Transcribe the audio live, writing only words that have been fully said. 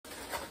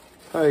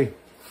Hey.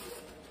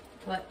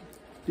 What?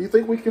 Do you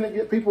think we can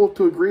get people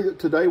to agree that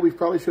today we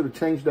probably should have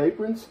changed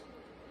aprons?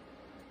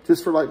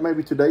 Just for like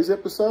maybe today's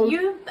episode?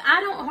 I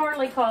don't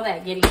hardly call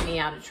that getting me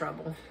out of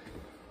trouble.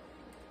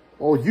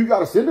 Well, you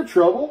got us into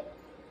trouble.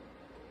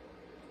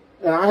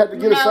 And I had to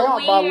get us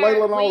out by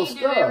laying all the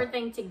stuff. We do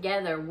everything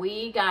together.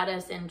 We got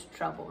us into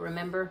trouble,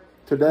 remember?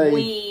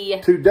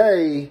 Today,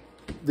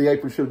 the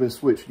apron should have been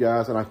switched,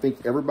 guys, and I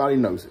think everybody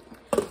knows it.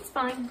 It's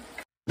fine.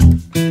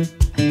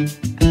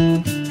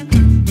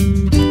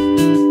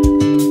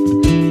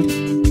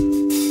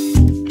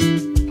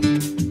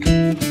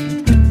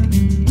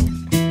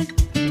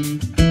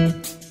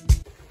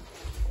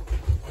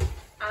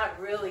 I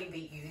really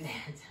beat you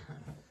that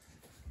time.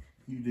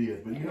 You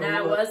did, but you know what? And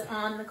I was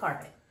on the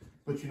carpet.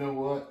 But you know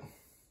what?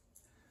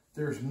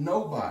 There's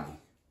nobody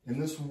in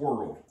this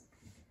world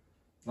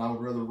that I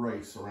would rather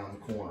race around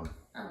the corner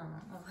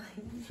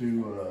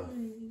to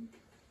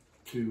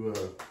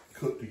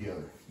cook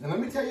together. And let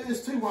me tell you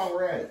this too while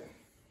we're at it.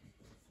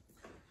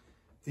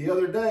 The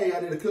other day I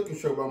did a cooking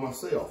show by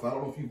myself. I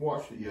don't know if you've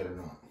watched it yet or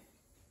not.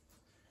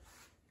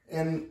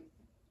 And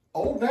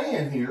old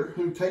Dan here,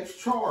 who takes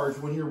charge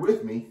when you're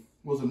with me,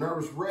 was a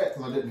nervous wreck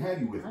because I didn't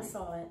have you with me. I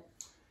saw it.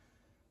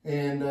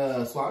 And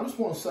so I just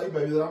want to say,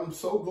 baby, that I'm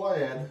so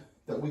glad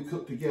that we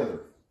cooked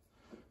together.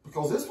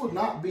 Because this would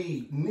not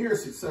be near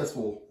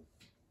successful.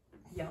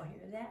 Y'all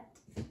hear that?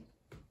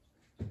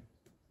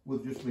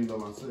 With just me by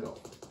myself.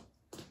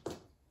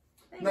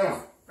 Thanks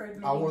Now,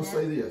 I want to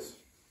say this.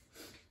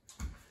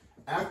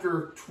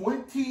 After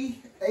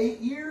 28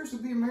 years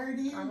of being married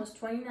to you. Almost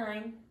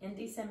 29 in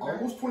December.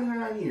 Almost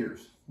 29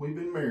 years we've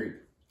been married.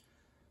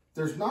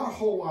 There's not a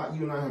whole lot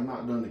you and I have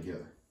not done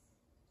together.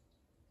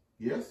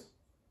 Yes?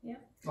 Yeah.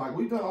 Like,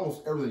 we've done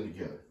almost everything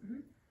together.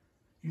 Mm-hmm.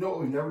 You know what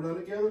we've never done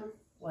together?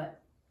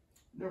 What?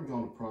 Never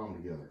gone to prom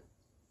together.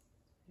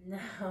 No,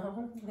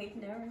 we've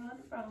never gone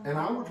to prom. And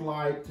I would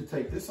like to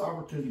take this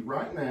opportunity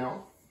right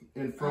now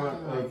in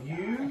front of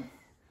you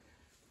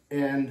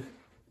and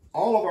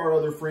all of our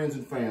other friends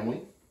and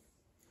family.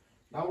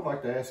 I would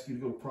like to ask you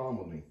to go to prom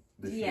with me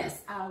this year.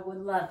 Yes, I would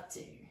love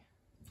to.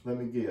 Let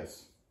me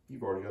guess.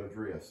 You've already got a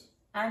dress.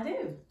 I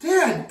do.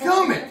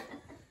 Dadgummit!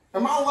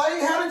 Am I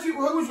late? How did you?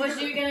 Who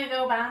was you going to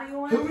go buy me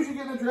one? Who was you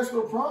getting a dress to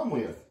go to prom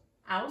with?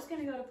 I was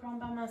going to go to prom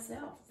by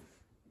myself.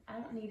 I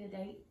don't need a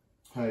date.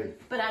 Hey.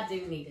 But I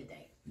do need a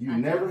date. You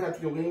never have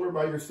to go anywhere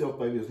by yourself,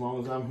 baby, as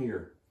long as I'm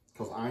here.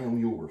 Because I am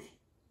yours.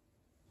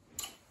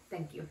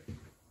 Thank you.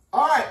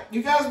 All right.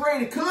 You guys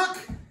ready to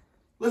cook?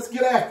 Let's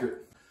get after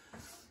it.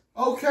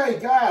 Okay,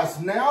 guys.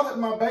 Now that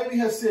my baby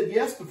has said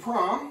yes to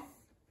prom,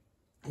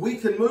 we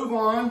can move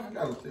on.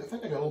 I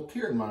think I got a little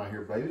tear in my eye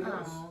here, baby.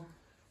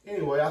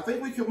 Anyway, I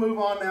think we can move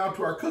on now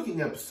to our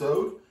cooking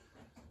episode.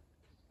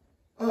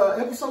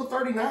 Episode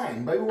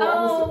 39. Baby, we're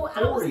almost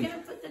at 40. I was going to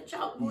put the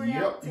chalkboard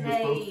out today. Yep, you were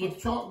supposed to put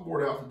the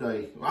chalkboard out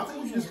today. I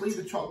think we should just leave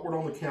the chalkboard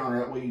on the counter.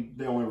 That way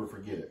they don't ever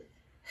forget it.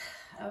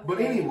 Okay.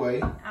 But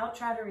anyway. I'll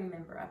try to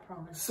remember, I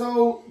promise.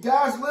 So,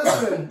 guys,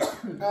 listen.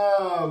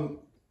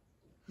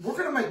 We're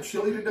going to make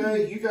chili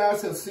today. You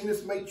guys have seen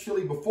us make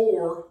chili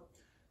before.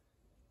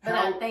 But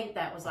I think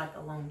that was like a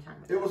long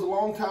time ago. It was a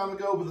long time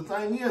ago. But the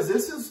thing is,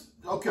 this is,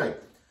 okay.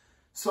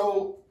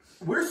 So,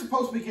 we're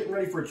supposed to be getting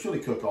ready for a chili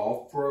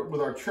cook-off with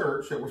our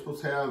church that we're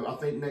supposed to have, I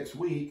think, next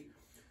week.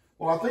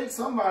 Well, I think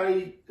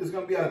somebody is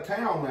going to be out of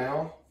town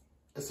now.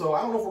 So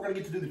I don't know if we're going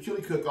to get to do the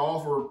chili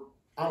cook-off or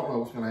I don't know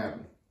what's going to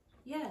happen.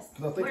 Yes,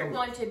 we're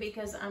going to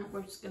because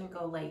we're just going to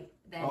go late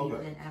that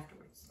evening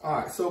afterwards.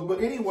 All right. So,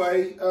 but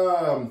anyway,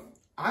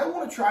 I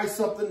want to try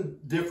something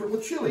different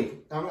with chili.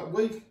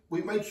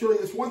 We've made chili.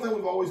 It's one thing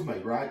we've always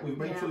made, right? We've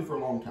made chili for a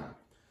long time.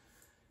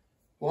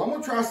 Well, I'm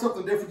going to try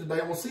something different today.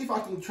 I'm going to see if I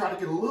can try to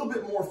get a little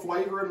bit more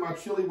flavor in my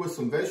chili with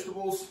some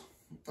vegetables.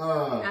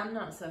 I'm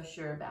not so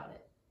sure about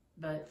it,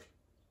 but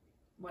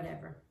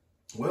whatever.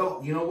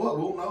 Well, you know what?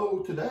 We'll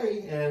know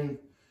today, and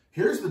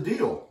here's the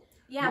deal.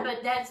 Yeah,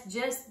 but that's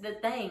just the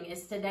thing,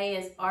 is today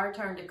is our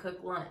turn to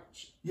cook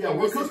lunch. Yeah,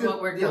 we're cooking. Is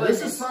what we're doing.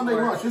 This is Sunday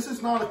lunch. This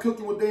is not a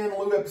Cooking with Dan and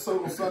Lou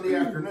episode on Sunday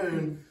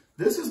afternoon.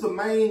 This is the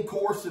main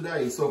course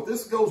today. So if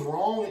this goes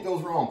wrong, it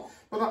goes wrong.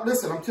 But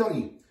listen, I'm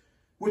telling you,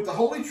 with the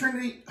Holy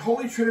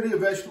Trinity of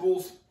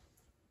vegetables,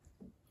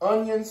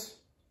 onions,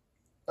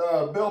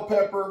 bell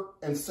pepper,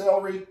 and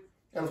celery,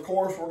 and of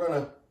course we're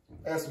going to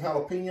add some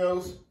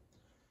jalapenos.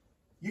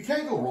 You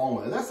can't go wrong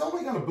with it. That's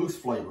only going to boost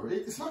flavor.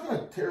 It's not going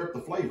to tear up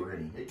the flavor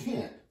any. It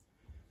can't.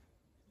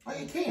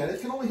 It can. It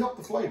can only help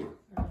the flavor.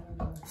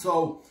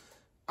 So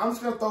I'm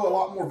just going to throw a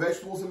lot more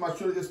vegetables in my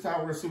chili this time.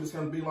 We're going to see what it's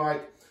going to be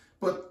like.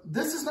 But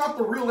this is not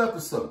the real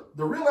episode.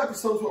 The real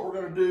episode is what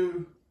we're going to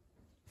do.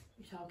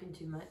 You're talking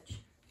too much.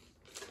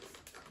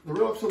 The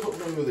real episode is what we're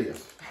going to do with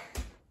this.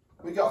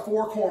 We got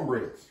 4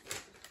 cornbreads.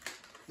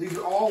 These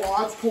are all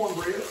Lodge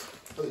cornbreads.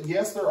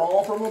 Yes, they're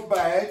all from a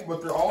bag,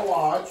 but they're all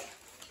Lodge.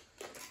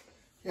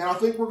 And I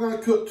think we're going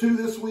to cook 2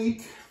 this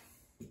week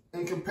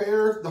and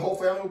compare. The whole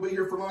family will be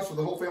here for lunch, so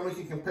the whole family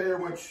can compare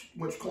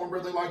which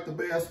cornbread they like the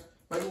best.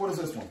 Maybe what is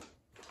this one?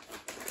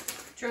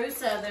 True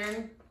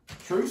Southern.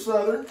 True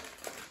Southern.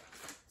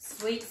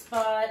 Sweet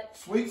Spot.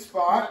 Sweet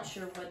Spot. I'm not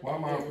sure what that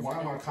is.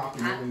 Why am I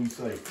copying it when you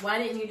say?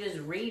 Why didn't you just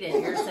read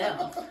it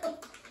yourself?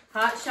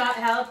 Hot Shot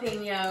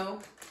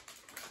Jalapeno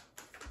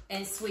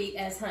and Sweet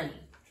as Honey.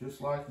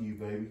 Just like you,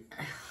 baby.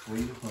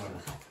 Sweet as honey.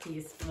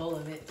 He's full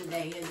of it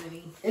today, isn't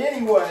he?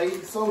 Anyway,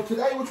 so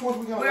today, which ones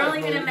we gonna? We're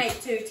only gonna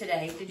make 2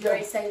 today. Did you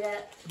already say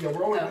that? Yeah, we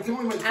can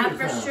only make 2. I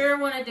for sure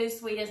want to do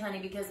Sweet as Honey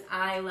because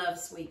I love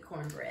sweet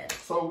cornbread.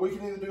 So we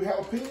can either do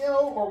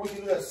jalapeno or we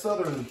can do that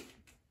Southern,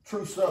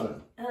 true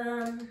Southern.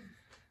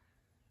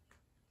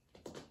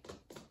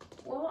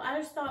 Well, I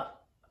just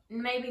thought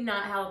maybe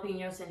not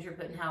jalapeno since you're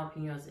putting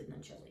jalapenos in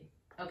the chili.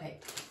 Okay,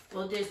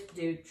 we'll just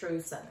do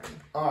true Southern.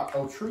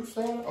 Oh, true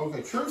Southern?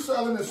 Okay, true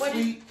Southern is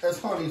sweet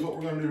as honey is what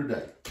we're going to do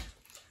today.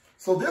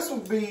 So this will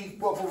be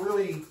what we'll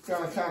really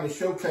kind of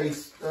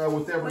showcase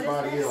with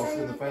everybody else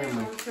in the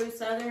family. On true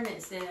Southern,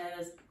 it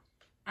says,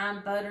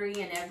 I'm buttery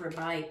in every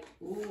bite.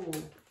 Ooh.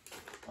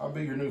 I'll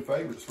be your new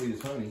favorite, sweet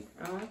as honey.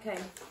 Oh, okay.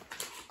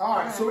 All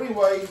right, so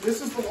anyway,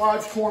 this is the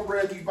Lodge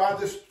cornbread. You buy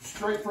this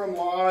straight from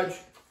Lodge.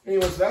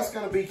 Anyways, that's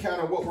going to be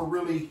kind of what we're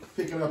really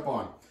picking up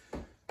on.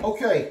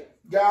 Okay.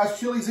 Guys,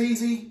 chili's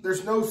easy.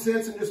 There's no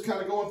sense in just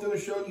kind of going through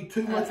and showing you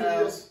too much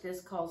of this.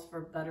 This calls for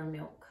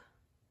buttermilk.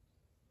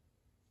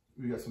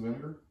 We got some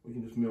vinegar? We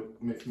can just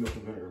mix milk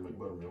and vinegar and make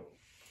buttermilk.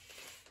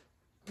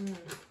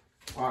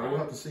 All right, we'll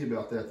have to see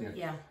about that then.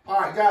 Yeah.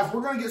 All right, guys,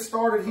 we're going to get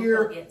started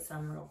here. We'll get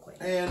some real quick.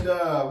 And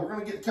we're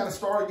going to get kind of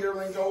started, get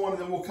everything going,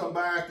 and then we'll come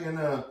back and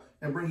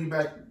bring you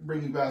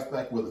guys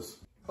back with us.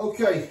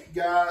 Okay,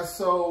 guys,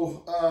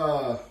 so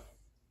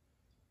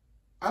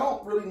I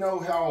don't really know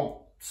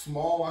how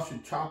small I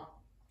should chop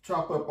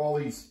up all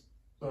these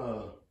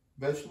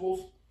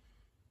vegetables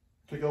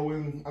to go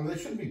in. I mean, they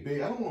shouldn't be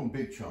big. I don't want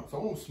them big chunks. I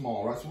want them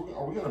small, right? So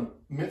are we going to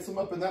mince them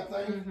up in that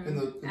thing? In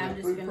the food processor? I'm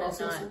just going to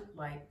not,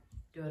 like,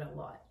 do it a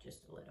lot,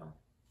 just a little.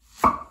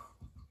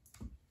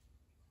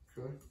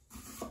 Okay.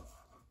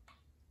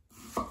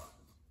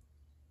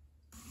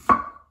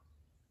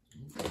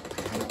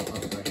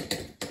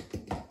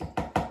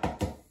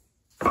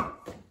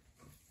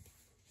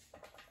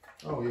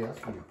 Oh, yeah, that's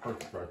going to be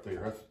perfect right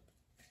there.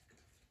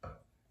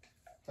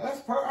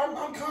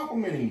 I'm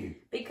complimenting you.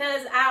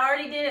 Because I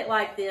already did it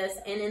like this,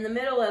 and in the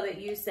middle of it,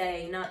 you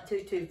say not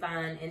too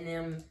fine, and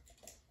then,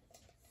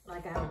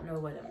 like, I don't know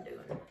what I'm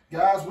doing.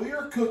 Guys, we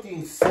are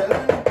cooking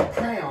 7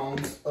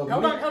 pounds of meat.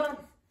 Hold on.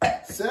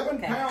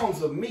 7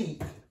 pounds of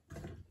meat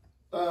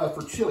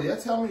for chili.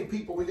 That's how many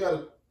people we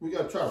gotta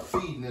try to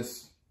feed in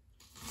this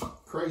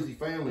crazy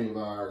family of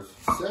ours.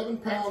 7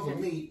 pounds of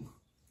meat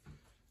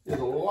is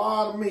a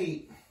lot of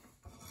meat.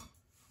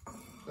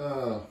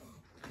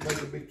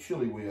 Make a big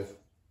chili with.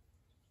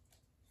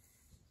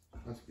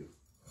 That's good.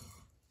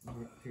 All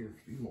right, here, a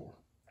few more.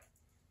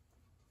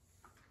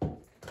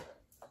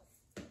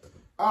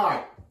 All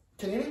right.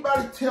 Can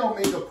anybody tell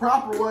me the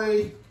proper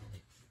way?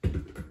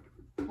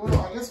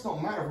 Well, I guess it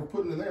don't matter if we're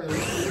putting it in there.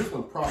 There's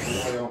no proper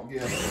way, I don't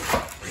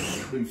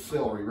guess, to do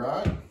celery,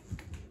 right?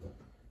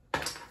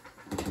 Am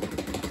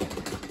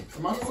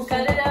I supposed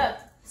cut it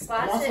up.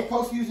 Slice it. Am I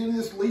supposed to use any of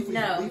this leafy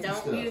stuff? No,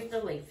 don't use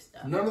the leaf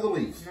stuff. None of the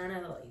leaves? None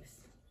of the leaves.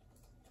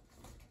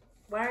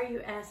 Why are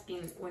you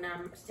asking when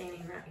I'm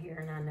standing right here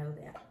and I know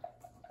that?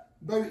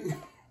 Baby,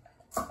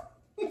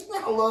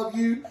 I love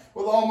you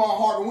with all my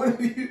heart. When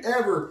have you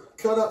ever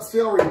cut up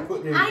celery and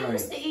put in anything? I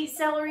used to eat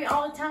celery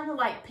all the time with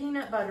like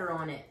peanut butter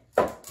on it.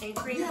 And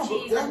cream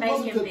cheese and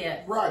bacon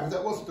bits. Right, but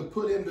that wasn't to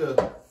put into...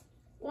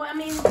 Well, I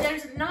mean,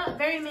 there's not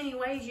very many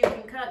ways you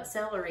can cut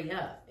celery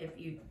up if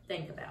you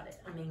think about it.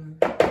 I mean...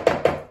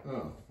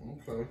 Oh,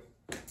 okay.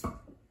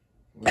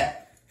 Well,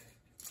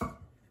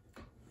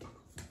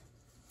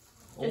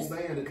 just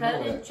cut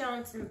it in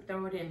chunks and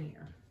throw it in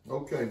here.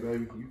 Okay,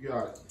 baby, you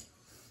got it.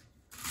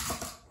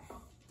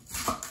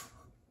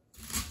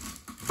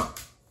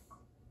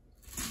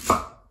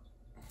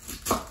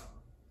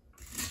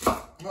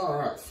 All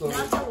right, so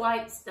not the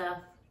white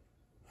stuff.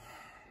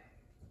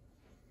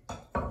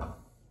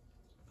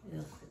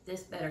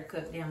 This better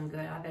cook down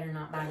good. I better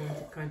not bite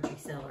into crunchy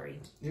celery.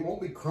 It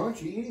won't be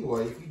crunchy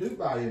anyway if you do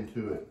bite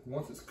into it.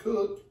 Once it's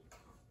cooked.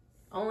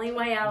 Only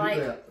way I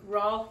like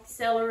raw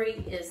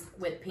celery is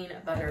with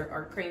peanut butter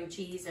or cream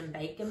cheese and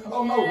bacon.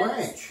 Oh no,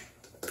 ranch.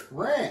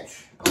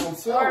 Ranch on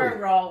celery. Or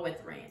raw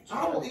with ranch.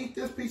 I will eat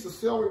this piece of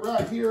celery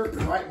right here,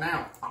 right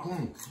now.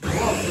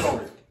 Love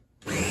celery.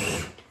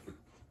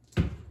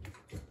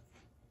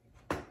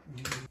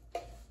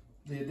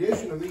 The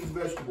addition of these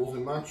vegetables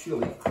in my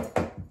chili.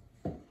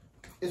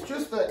 It's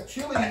just that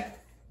chili,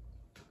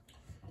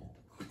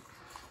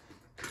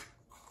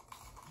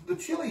 the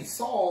chili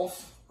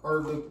sauce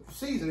or the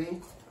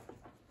seasoning,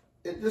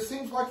 it just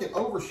seems like it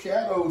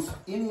overshadows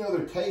any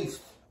other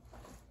taste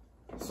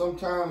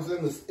sometimes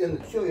in the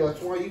chili.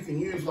 That's why you can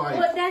use like...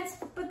 Well, that's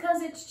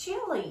because it's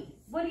chili.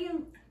 What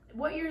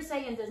you're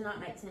saying does not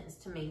make sense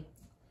to me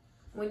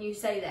when you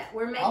say that.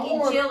 We're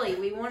making chili.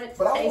 We want it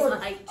to taste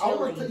like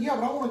chili. Yeah,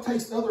 but I want to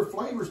taste other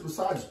flavors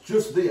besides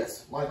just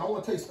this. Like, I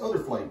want to taste other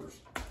flavors.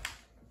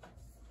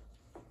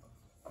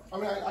 I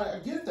mean, I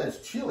get that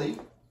it's chili.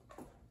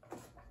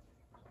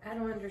 I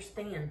don't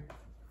understand.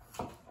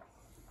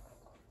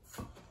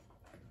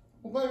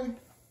 Well, baby.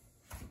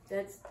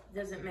 That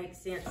doesn't make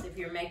sense. If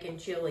you're making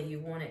chili, you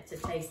want it to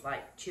taste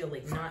like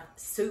chili, not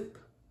soup.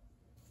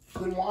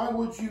 Then why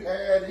would you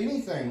add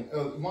anything?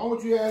 Why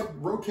would you add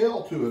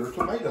rotel to it or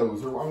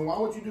tomatoes? Or I mean, why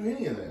would you do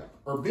any of that?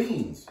 Or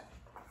beans?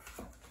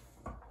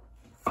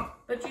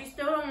 But you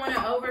still don't want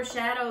to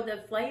overshadow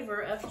the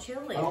flavor of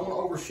chili. I don't want to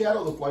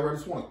overshadow the flavor.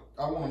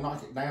 I want to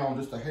knock it down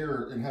just a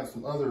hair and have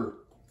some other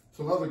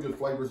good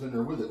flavors in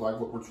there with it, like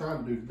what we're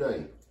trying to do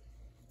today.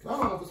 I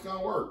don't know if it's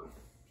gonna work.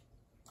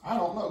 I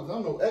don't know, because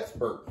I'm no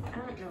expert. I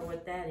don't know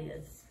what that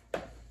is.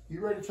 You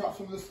ready to chop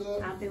some of this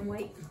up? I've been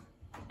waiting.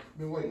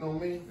 Been waiting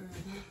on me?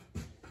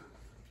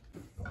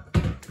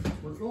 Mm-hmm.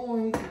 We're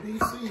going to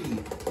DC.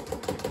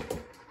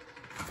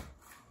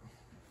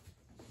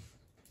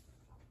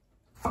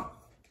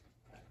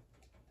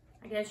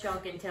 I guess y'all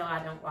can tell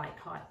I don't like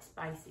hot,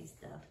 spicy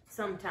stuff.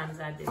 Sometimes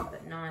I do,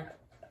 but not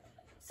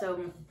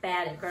so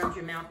bad it burns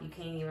your mouth you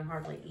can't even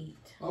hardly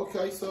eat.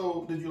 Okay,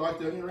 so did you like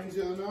the onion rings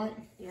the other night?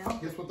 Yeah.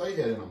 Guess what they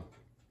had in them?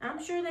 I'm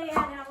sure they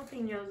had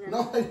jalapenos in them.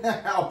 No, they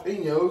had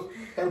jalapenos.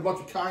 Had a bunch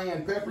of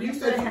cayenne pepper. You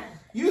said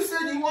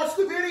you watched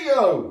the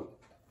video.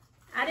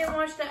 I didn't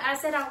watch I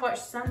said I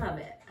watched some of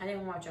it. I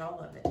didn't watch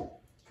all of it.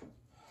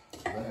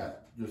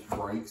 That just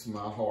breaks my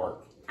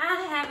heart.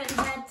 I haven't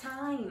had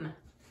time.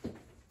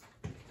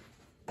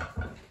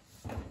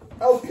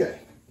 Okay.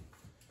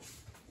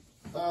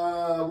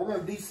 We're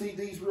going to de-seed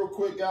these real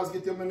quick, guys.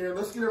 Get them in there.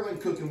 Let's get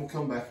everything cooking. We'll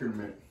come back here in a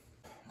minute.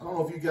 I don't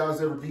know if you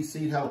guys ever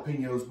de-seed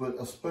jalapenos, but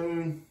a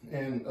spoon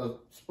and a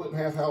split in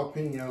half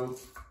jalapeno,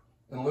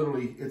 and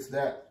literally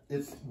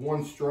it's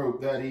one stroke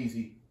that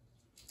easy.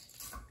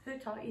 Who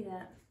taught you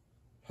that?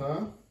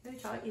 Huh? Who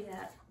taught you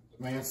that?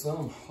 Man,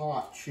 some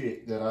hot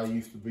chick that I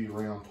used to be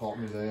around taught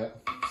me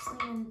that. You're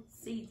slinging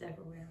seeds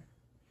everywhere.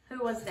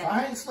 Who was that?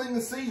 I ain't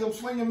slinging seeds. I'm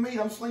slinging meat.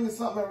 I'm slinging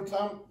something every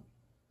time.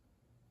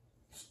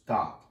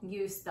 Stop.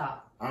 You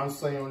stop. I'm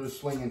saying I'm just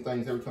slinging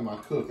things every time I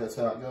cook. That's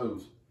how it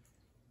goes.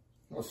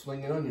 I was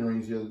slinging onion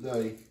rings the other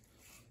day.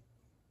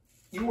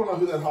 You want to know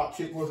who that hot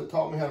chick was that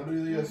taught me how to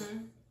do this?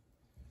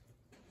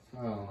 Mm-hmm.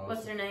 I don't know.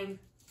 What's her name?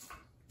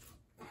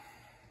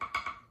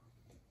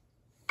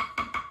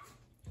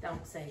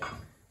 Don't say it.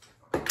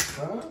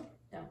 Huh?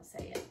 Don't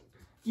say it.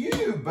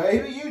 You,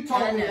 baby. You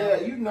taught me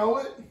that. You know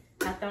it.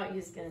 I thought you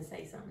was going to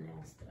say something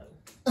else,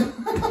 though.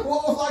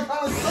 What was I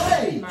going to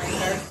say? My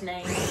first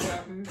name or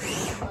something.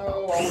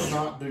 No, I would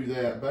not do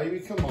that, baby.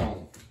 Come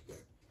on.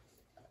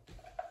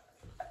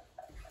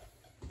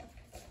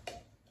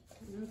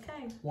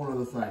 Okay. One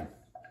other thing.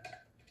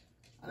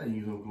 I didn't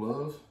use no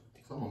gloves.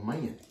 I'm a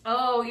man.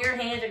 Oh, your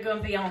hands are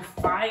going to be on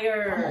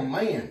fire. I'm a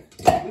man.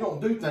 We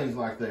don't do things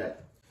like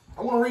that.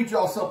 I want to read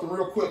y'all something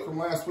real quick from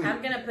last week.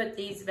 I'm going to put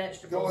these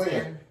vegetables Go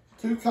ahead.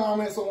 in. 2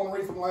 comments I want to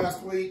read from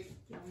last week.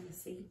 Y'all want to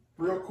see?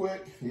 Real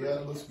quick. Yeah,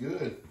 it looks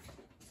good.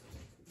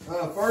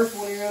 First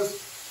one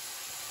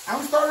is,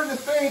 I'm starting to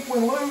think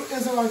when Lou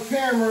isn't on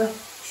camera,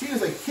 she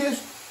is a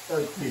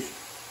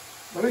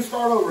Let me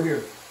start over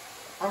here.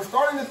 I'm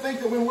starting to think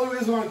that when Lou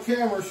isn't on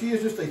camera, she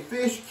is just a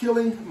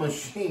fish-killing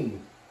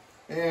machine.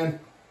 And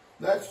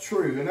that's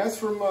true. And that's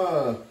from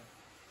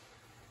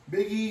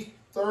Biggie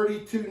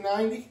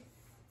 3290.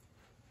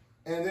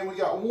 And then we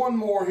got one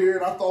more here,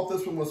 and I thought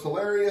this one was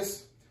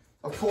hilarious.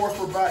 Of course,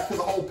 we're back to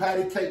the whole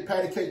patty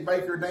cake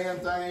baker Dan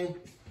thing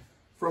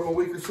from a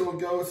week or so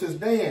ago. It says,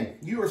 Dan,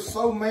 you are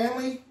so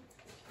manly,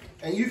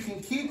 and you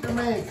can keep your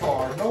man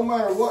card no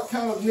matter what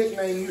kind of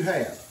nickname you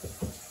have.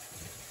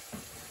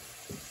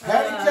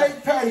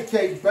 Patty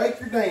cake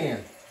baker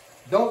Dan.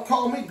 Don't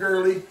call me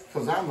girly,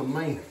 because I'm a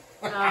man.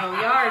 Oh,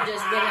 y'all are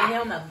just giving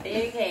him a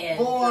big head.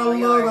 Oh, I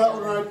love that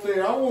one right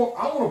there. I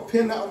want to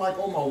pin that one like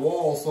on my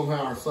wall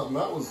somehow or something.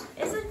 That was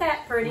Isn't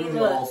that pretty? really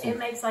Look, awesome. It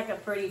makes like a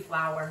pretty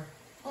flower.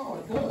 Oh,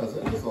 it does.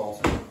 It is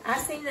awesome. I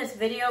seen this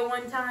video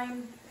one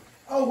time.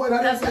 Oh, wait,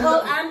 I didn't say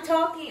well, that. I'm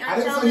telling I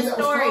didn't say the who that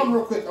story. was from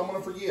real quick. I'm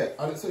going to forget.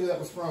 I didn't say who that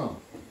was from.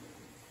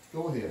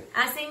 Go ahead.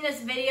 I seen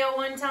this video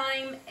one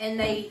time, and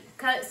they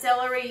cut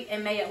celery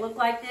and made it look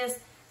like this.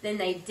 Then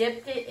they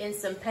dipped it in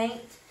some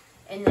paint,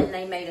 and then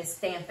they made a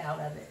stamp out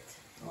of it.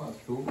 Oh,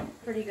 that's cool.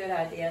 Pretty good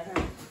idea,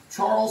 huh?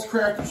 Charles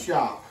Crafty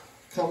Shop.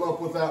 Come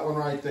up with that one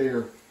right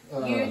there.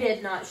 You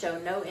did not show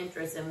no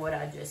interest in what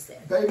I just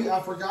said. Baby,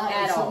 I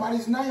forgot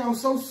somebody's name. I'm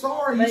so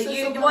sorry. But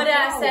what did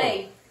I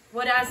say?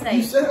 What did I say?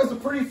 You said it was a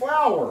pretty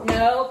flower.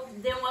 No.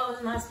 Then what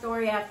was my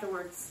story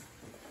afterwards?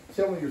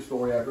 Tell me your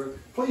story afterwards.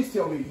 Please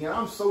tell me again.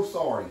 I'm so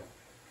sorry.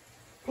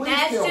 Please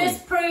That's tell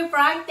just proof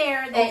right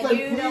there that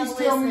okay, you don't please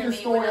tell listen me to your me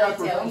story when I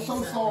afterwards. tell I'm you so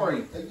something.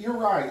 sorry. You're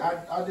right.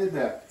 I did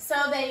that. So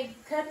they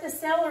cut the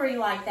celery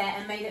like that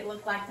and made it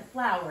look like the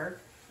flower.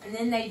 And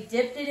then they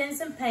dipped it in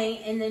some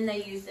paint, and then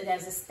they used it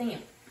as a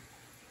stamp.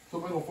 So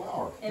it made a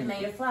flower. It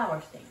made a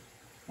flower stamp.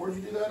 Where'd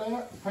you do that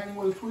at? Painting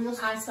with a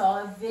twist? I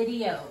saw a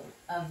video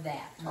of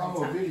that.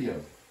 Oh, a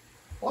video.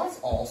 Well, that's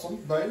awesome,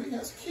 baby.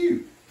 That's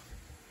cute.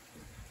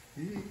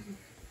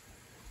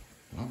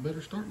 I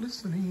better start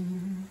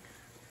listening.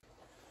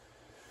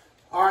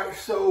 All right,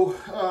 so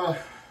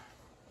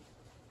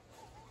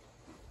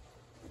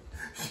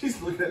She's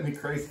looking at me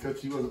crazy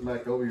because she wasn't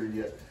back over here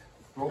yet.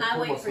 I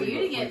wait for you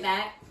to get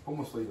back. Pull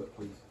my sleeve up,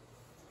 please.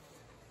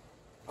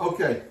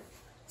 Okay,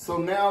 so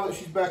now that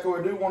she's back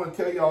over, I do want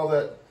to tell y'all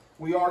that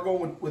we are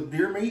going with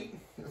deer meat.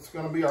 It's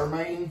going to be our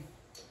main.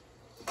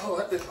 Oh,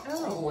 that didn't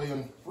all the way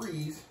in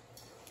freeze.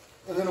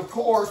 And then, of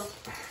course,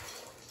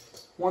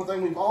 one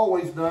thing we've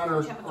always done,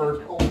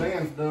 or old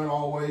Dan's done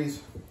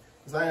always,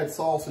 is I add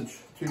sausage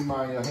to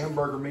my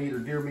hamburger meat or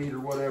deer meat or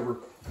whatever,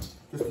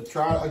 just to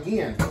try,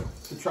 again,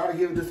 to try to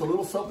give it just a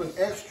little something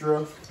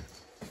extra,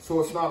 so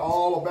it's not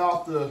all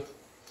about the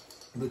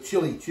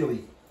chili.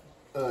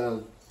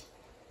 Well,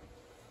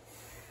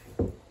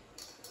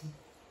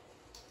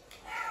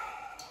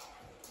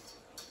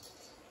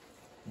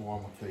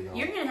 I'm gonna tell y'all.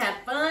 You're gonna have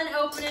fun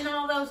opening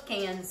all those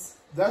cans.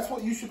 That's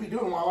what you should be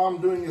doing while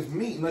I'm doing this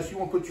meat, unless you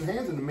want to put your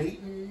hands in the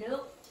meat.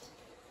 Nope.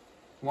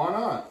 Why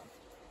not?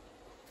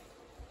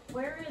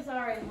 Where is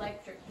our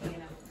electric can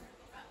opener?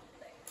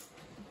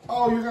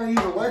 Oh, you're going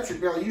to use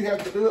electric now. You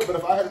have to do it, but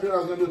if I had to do it, I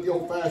was going to do it the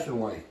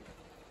old-fashioned way.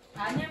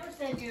 I never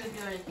said you were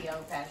doing it the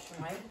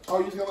old-fashioned way. Oh,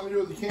 you're just going to let me do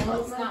it with the can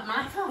opener? It's not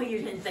my fault you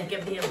didn't think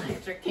of the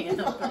electric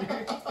can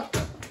opener.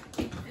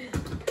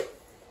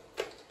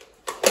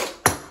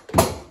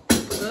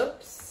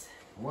 Oops.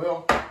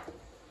 Well,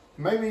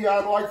 maybe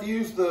I'd like to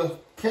use the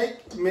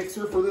cake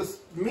mixer for this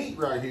meat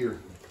right here.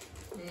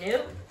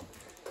 Nope.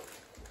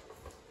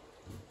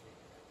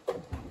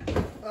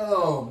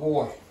 Oh,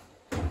 boy.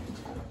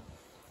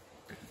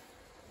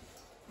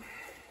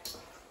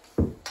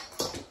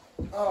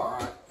 All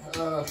right.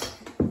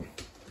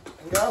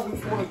 And guys, we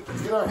just want to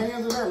get our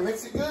hands in there and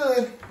mix it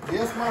good.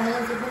 Yes, my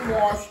hands have been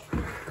washed.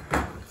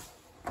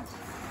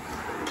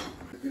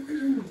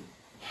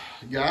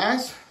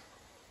 Guys.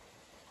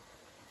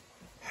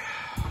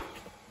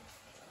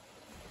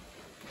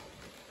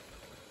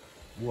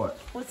 What?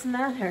 What's the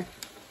matter?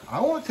 I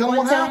want to tell them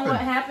what happened.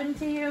 What happened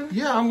to you?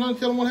 Yeah, I'm going to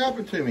tell them what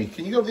happened to me.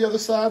 Can you go to the other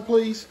side,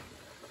 please?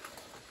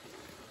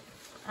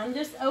 I'm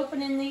just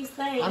opening these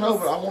things. I know,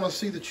 but I want to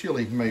see the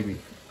chili, maybe.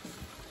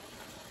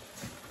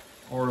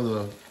 Or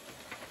the...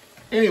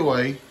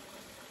 Anyway,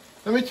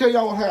 let me tell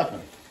y'all what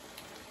happened.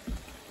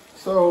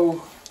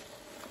 So,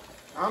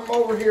 I'm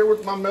over here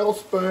with my metal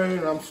spoon,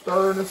 and I'm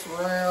stirring this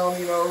around,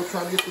 you know,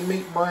 trying to get the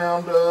meat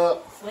browned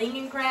up.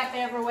 Slinging crap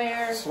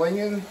everywhere.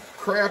 Slinging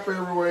crap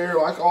everywhere,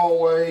 like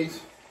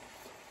always.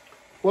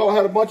 Well, I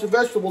had a bunch of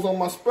vegetables on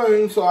my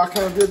spoon, so I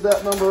kind of did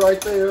that number right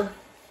there.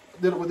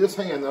 Did it with this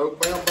hand, though.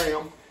 Bam,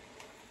 bam.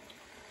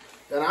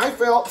 And I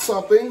felt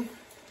something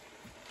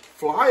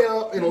fly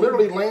up and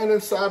literally land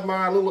inside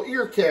my little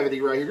ear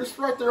cavity right here, just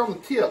right there on the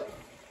tip.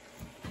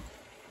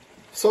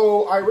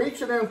 So I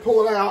reach in there and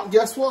pull it out, and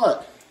guess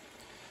what?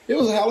 It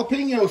was a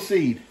jalapeno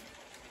seed.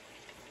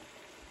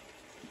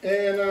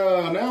 And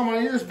now my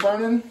ear's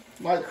burning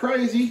like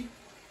crazy,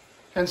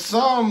 and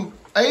some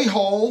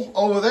a-hole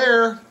over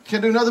there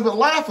can do nothing but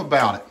laugh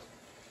about it.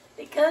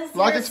 Because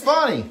like it's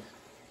funny.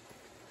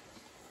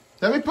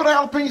 Let me put a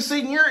jalapeno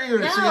seed in your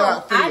ear and see how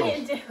it feels. I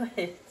didn't do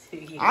it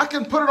to you. I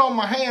can put it on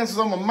my hands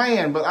because I'm a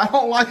man, but I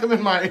don't like them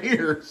in my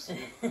ears.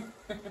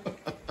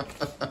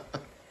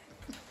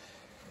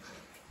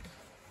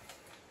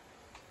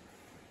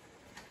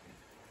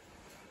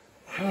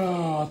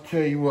 Oh, I'll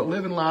tell you what,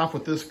 living life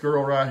with this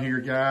girl right here,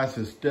 guys,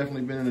 has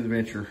definitely been an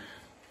adventure.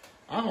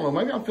 I don't know,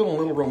 maybe I'm feeling a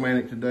little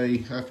romantic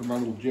today after my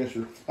little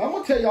gesture. I'm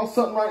going to tell y'all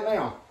something right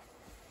now.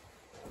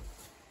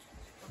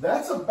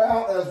 That's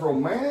about as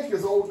romantic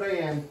as old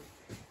Dan.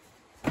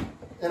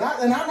 And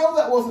I know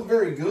that wasn't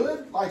very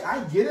good. Like,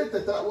 I get it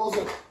that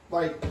wasn't,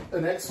 like,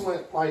 an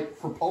excellent, like,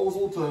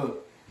 proposal to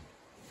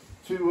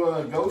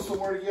go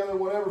somewhere together or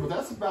whatever, but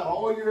that's about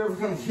all you're ever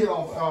going to get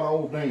out of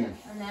old Dan.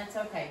 And that's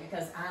okay,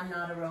 because I'm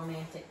not a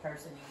romantic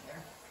person either.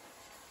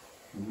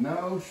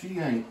 No, she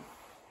ain't.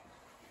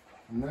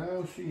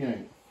 No, she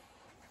ain't.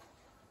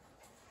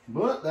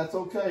 But that's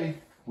okay.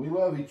 We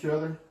love each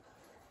other.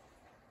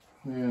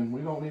 And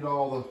we don't need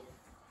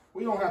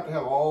we don't have to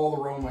have all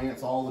the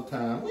romance all the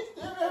time.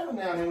 Every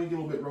now and then we get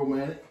a little bit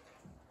romantic.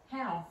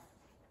 How?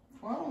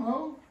 Well, I don't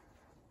know.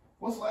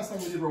 What's the last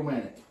time we did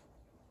romantic?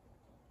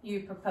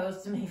 You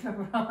proposed to me for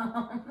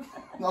prom.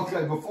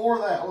 Okay, before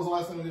that, what was the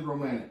last time we did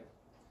romantic?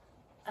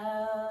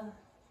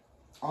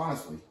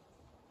 Honestly.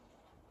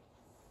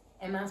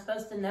 Am I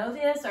supposed to know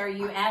this, or are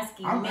you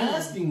asking me? I'm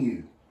asking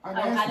you. I'm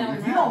asking I don't you.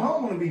 If know. you don't know,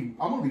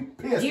 I'm gonna be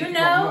pissed. You if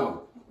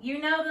know? You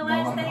know the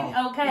last thing?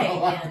 Okay.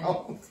 No, I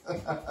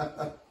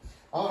don't.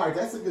 All right,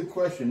 that's a good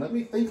question. Let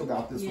me think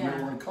about this one. I'm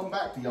going to come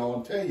back to y'all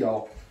and tell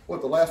y'all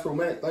what the last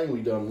romantic thing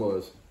we done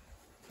was.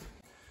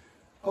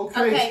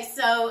 Okay. Okay,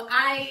 so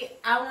I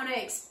want to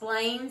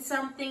explain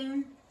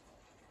something.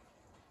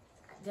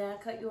 Did I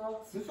cut you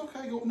off? It's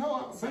okay.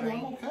 No,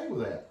 I'm okay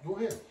with that. Go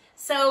ahead.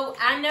 So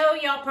I know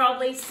y'all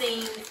probably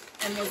seen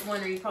and was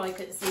wondering, you probably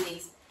couldn't see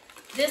these.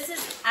 This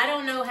is, I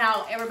don't know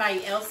how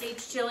everybody else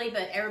eats chili,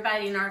 but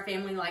everybody in our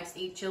family likes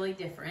to eat chili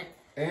different.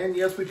 And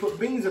yes, we put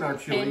beans in our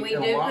chili. And we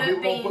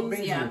do put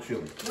beans in our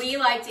chili. We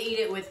like to eat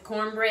it with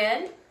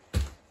cornbread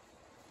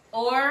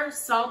or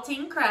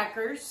saltine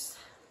crackers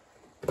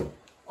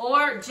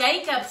Or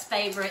Jacob's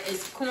favorite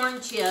is corn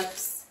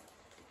chips.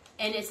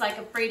 And it's like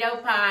a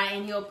Frito pie,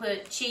 and he'll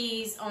put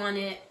cheese on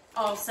it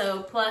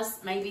also,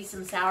 plus maybe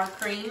some sour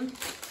cream.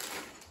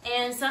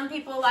 And some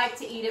people like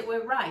to eat it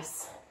with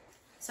rice.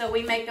 So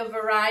we make a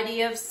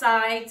variety of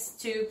sides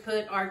to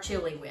put our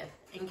chili with,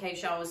 in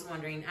case y'all was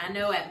wondering. I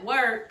know at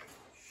work,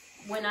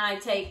 when I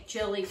take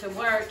chili to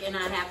work and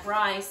I have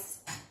rice,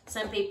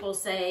 some people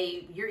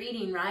say, you're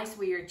eating rice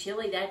with your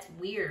chili? That's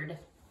weird.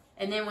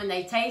 And then when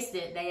they taste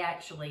it, they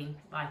actually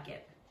like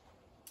it.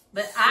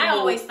 But so, I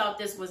always thought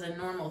this was a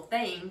normal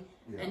thing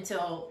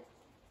until...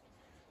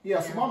 Yeah,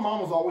 so my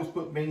mom has always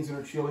put beans in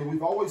her chili.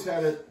 We've always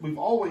had it. We've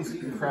always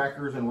eaten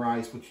crackers and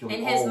rice with chili.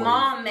 And his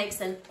mom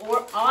makes an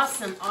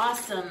awesome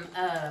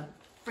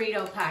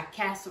Frito pie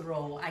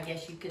casserole, I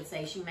guess you could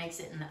say. She makes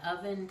it in the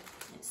oven.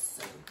 It's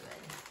so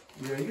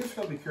good. Yeah, you just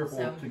gotta be careful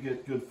to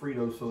get good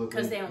Fritos so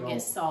that they don't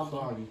get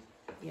soggy.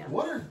 Yeah.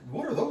 What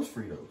are those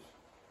Fritos?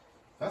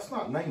 That's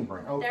not name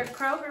brand. Okay. They're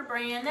Kroger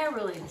brand. They're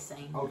really the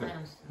same. Okay.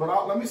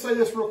 But let me say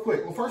this real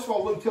quick. Well, first of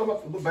all, Luke, tell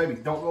me, baby,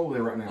 don't go over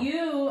there right now.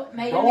 You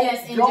made a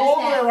mess in just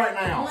over there right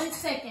now. 1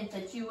 second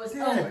that you was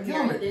over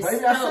here. Baby,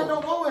 I said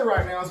don't go there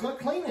right now. I was going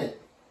to clean it.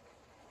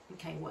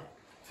 Okay, what?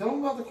 Tell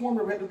them about the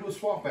cornbread. We had to do a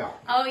swap out.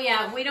 Oh,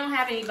 yeah. We don't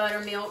have any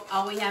buttermilk.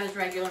 All we have is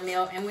regular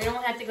milk. And we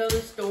don't have to go to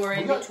the store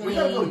in between. We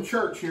got to go to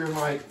church here in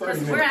like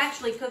 30 minutes. We're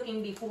actually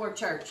cooking before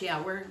church. Yeah,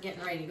 we're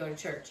getting ready to go to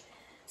church.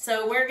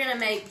 So we're going to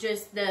make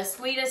just the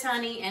sweetest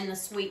honey and the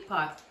sweet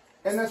pot.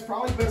 And that's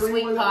probably better.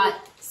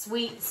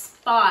 Sweet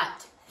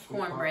spot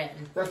cornbread.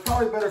 That's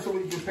probably better so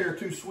we can compare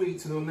two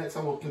sweets, and then next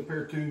time we'll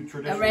compare two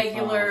traditional A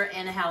regular styles.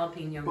 And a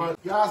jalapeno.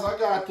 But guys, I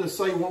got to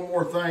say one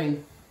more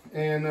thing.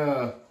 And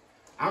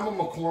I'm a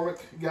McCormick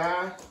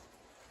guy,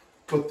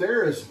 but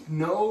there is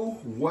no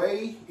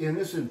way in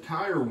this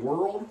entire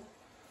world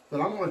that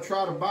I'm going to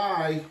try to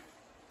buy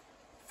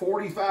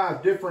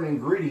 45 different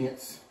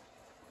ingredients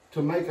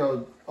to make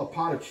a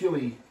pot of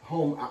chili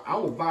home. I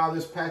will buy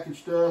this packaged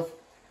stuff.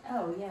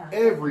 Oh, yeah.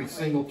 Every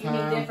single time.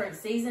 You need different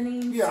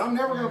seasonings? Yeah, I'm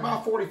never going to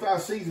buy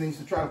 45 seasonings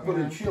to try to put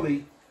in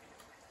chili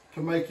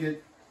to make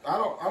it. I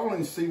don't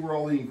even see where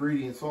all the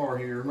ingredients are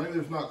here. Maybe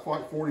there's not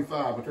quite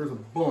 45, but there's a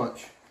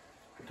bunch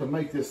to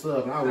make this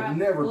up. And I would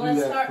never do that.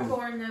 Let's start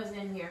pouring those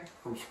in here.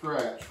 From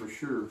scratch, for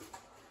sure.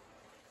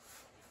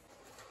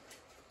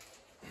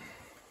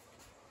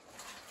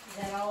 Is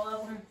that all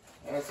of them?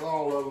 That's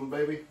all of them,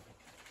 baby.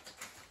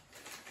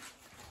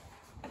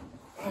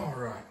 All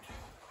right.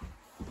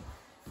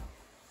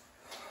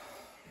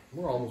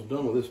 We're almost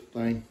done with this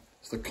thing.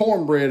 So the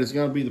cornbread is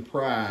going to be the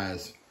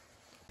prize.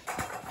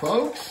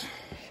 Folks,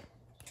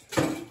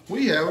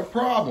 we have a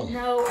problem.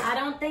 No, I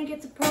don't think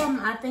it's a problem.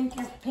 I think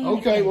you're panicking.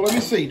 Okay, well, let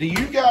me see. Do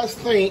you guys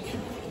think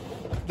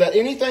that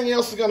anything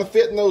else is going to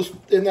fit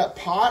in that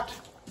pot?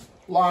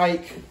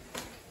 Like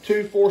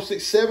 2, 4,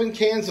 6, 7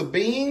 cans of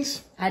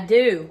beans? I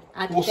do.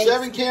 Will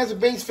 7 cans of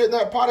beans fit in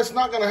that pot? It's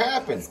not going to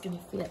happen. It's going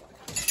to fit.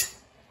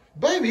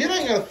 Baby, it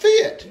ain't going to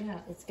fit. Yeah,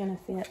 it's going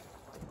to fit.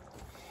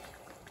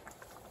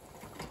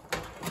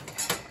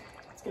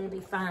 It's going to be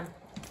fine.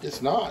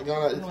 It's not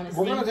going to.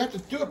 We're going to have to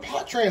do a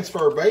pot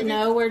transfer, baby.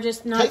 No, we're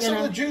just not going to. Take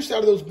some of the juice out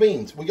of those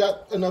beans. We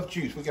got enough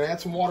juice. We can add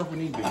some water if we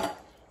need to.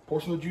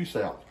 Pour some of the juice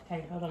out.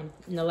 Okay, hold on.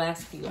 In the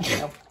last few, I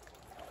go.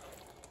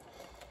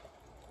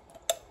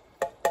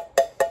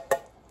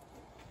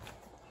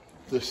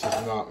 This is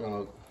not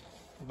going to.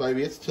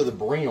 Baby, it's to the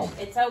brim.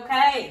 It's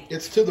okay.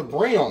 It's to the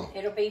brim.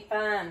 It'll be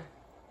fine.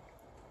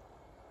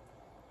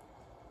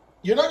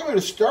 You're not going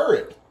to stir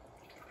it.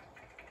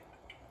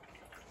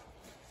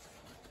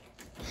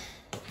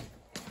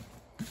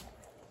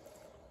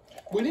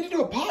 We need to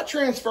do a pot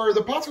transfer.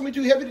 The pot's going to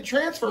be too heavy to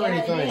transfer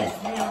anything. It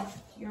is. Yeah,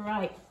 you're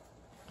right.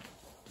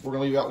 We're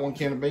going to leave out 1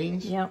 can of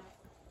beans? Yep.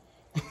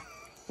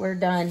 We're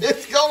done.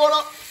 It's going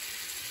up.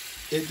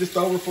 It just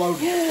overflowed.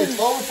 It's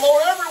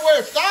overflowing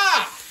everywhere.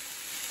 Stop.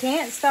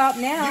 Can't stop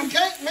now. You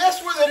can't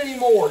mess with it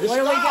anymore. Just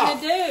what are stop.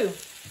 we going to do?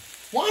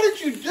 Why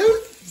did you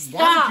do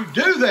Stop. Why did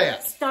you do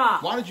that?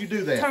 Stop. Why did you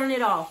do that? Turn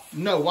it off.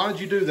 No, why did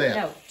you do that?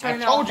 No,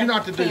 turn I it told off you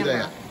not to do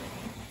that.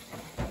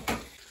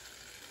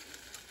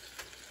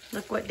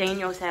 Look what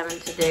Daniel's having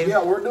to do.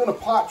 Yeah, we're doing a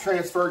pot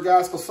transfer,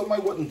 guys, because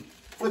somebody wouldn't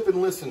flip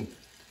and listen.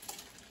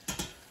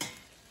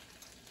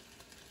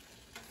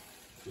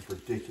 This is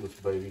ridiculous,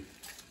 baby.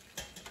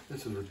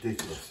 This is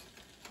ridiculous.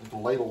 The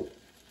ladle.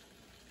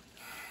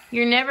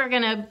 You're never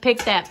going to pick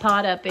that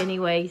pot up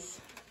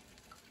anyways.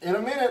 In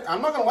a minute,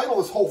 I'm not going to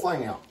ladle this whole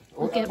thing out.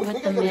 Look at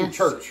what the mess.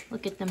 Church.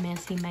 Look at the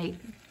mess he made.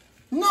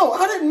 No,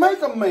 I didn't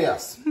make a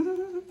mess.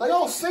 They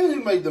all seen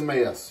who made the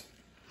mess.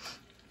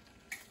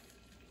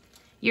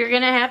 You're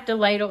going to have to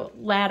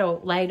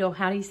ladle,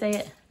 how do you say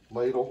it?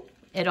 Ladle.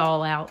 It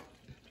all out.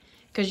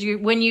 Because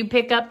when you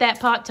pick up that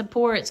pot to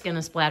pour, it's going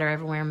to splatter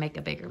everywhere and make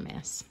a bigger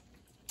mess.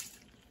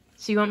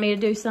 So you want me to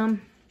do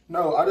some?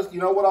 No, you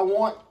know what I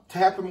want to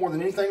happen more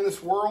than anything in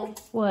this world?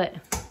 What?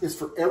 Is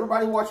for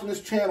everybody watching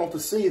this channel to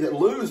see that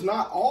Lou is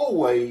not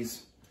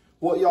always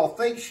what y'all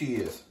think she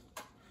is.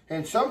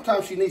 And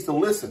sometimes she needs to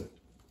listen.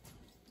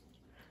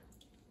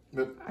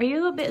 But, are you a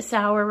little bit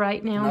sour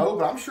right now? No,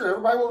 but I'm sure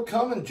everybody will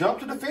come and jump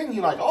to defend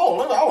you like, oh,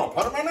 look, I want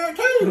to put them in there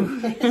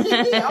too.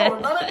 I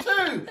would have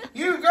done it too.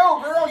 You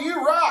go, girl,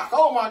 you rock.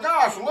 Oh my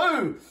gosh,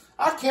 Lou,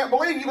 I can't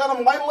believe you let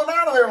them ladle it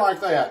out of there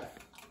like that.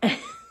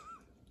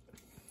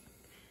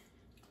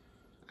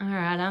 All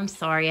right, I'm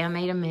sorry. I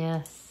made a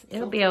mess.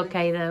 It'll be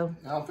okay, though.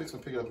 I'm fixing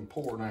to pick it up and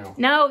pour now.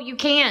 No, you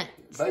can't.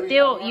 Baby,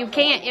 Still, you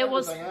can't. It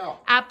was,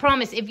 out. I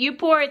promise, if you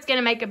pour, it's going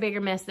to make a bigger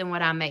mess than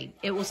what I made.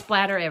 It will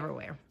splatter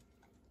everywhere.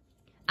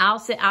 I'll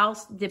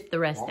dip the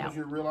rest As long out. as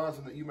you're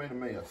realizing that you made a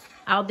mess.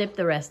 I'll dip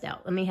the rest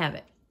out. Let me have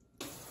it.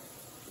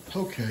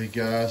 Okay,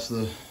 guys,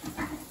 the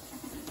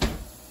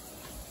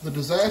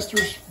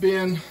disaster's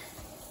been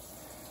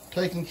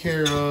taken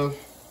care of.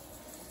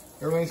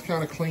 Everything's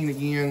kind of clean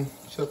again,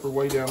 except for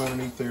way down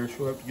underneath there.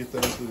 She'll have to get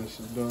that after this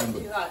is done.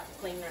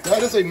 But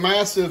that is a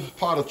massive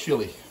pot of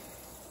chili.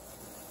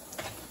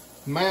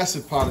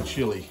 Massive pot of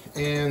chili.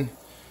 And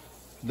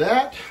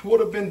that would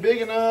have been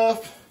big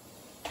enough,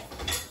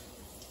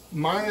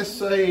 minus,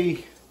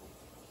 say,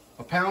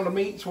 a pound of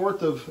meat's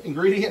worth of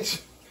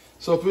ingredients.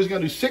 So if we was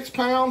going to do 6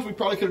 pounds, we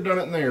probably could have done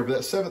it in there. But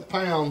that 7th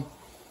pound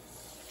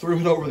threw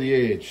it over the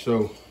edge.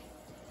 So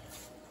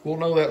we'll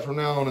know that from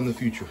now on in the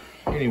future.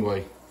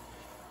 Anyway,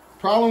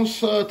 problems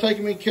Problems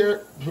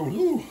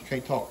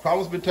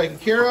been taken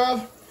care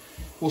of.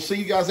 We'll see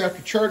you guys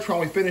after church when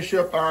we finish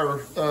up our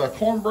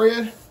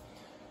cornbread.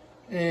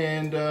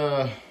 And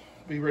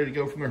be ready to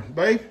go from there.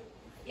 Babe?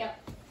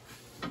 Yep.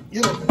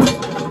 Yep.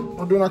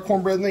 We're doing our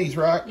cornbread in these,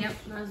 right? Yep.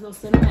 Might as well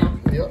sit them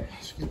out. Yep.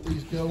 Let's get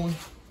these going.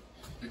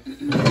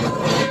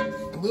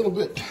 A little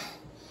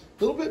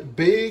bit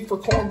big for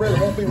cornbread. It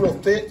won't be real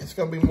thick. It's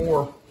going to be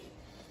more.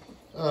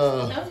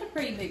 Those are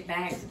pretty big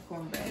bags of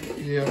cornbread.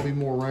 Yeah, it'll be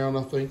more round,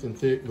 I think, than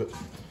thick. But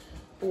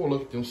boy,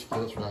 look at them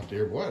skillets right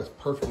there. Boy, that's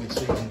perfectly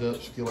seasoned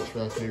up skillets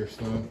right there,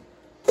 son.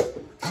 Oh,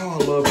 I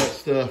love that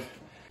stuff.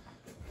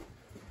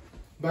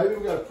 Baby,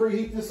 we got to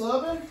preheat this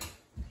oven.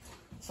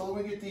 So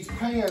let me get these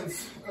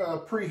pans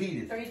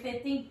preheated.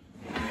 350?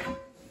 Yeah,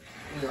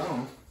 I don't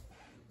know.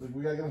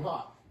 We got to get them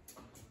hot.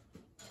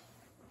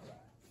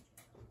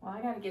 Well,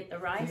 I got to get the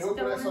rice Can you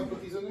open that so I going.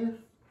 put these in there?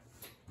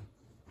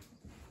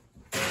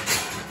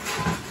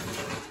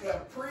 We got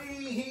to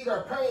preheat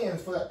our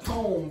pans for that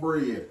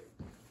cornbread.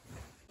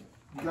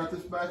 You got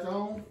this back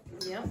on?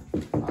 Yep.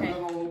 I got it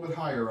on a little bit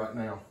higher right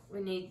now.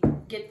 We need to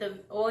get the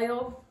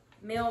oil,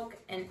 milk,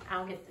 and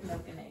I'll get the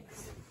milk and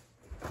eggs.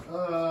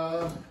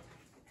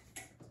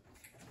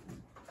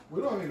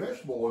 We don't have any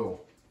vegetable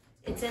oil.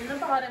 It's in the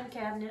bottom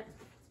cabinet.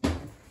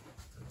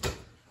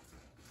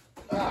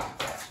 Ah.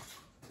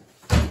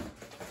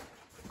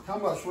 How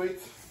much,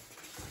 sweets?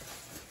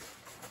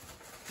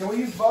 Can we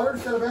use butter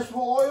instead of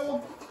vegetable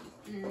oil?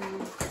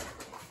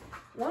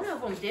 One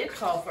of them did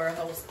call for a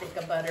whole stick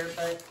of butter,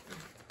 but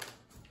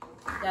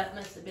that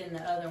must have been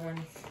the other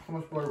one. How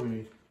much butter we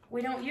need?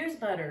 We don't use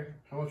butter.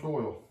 How much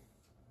oil?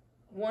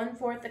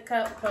 1/4 a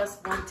cup plus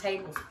 1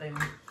 tablespoon.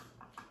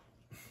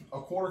 A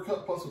 1/4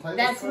 cup plus a tablespoon?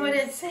 That's what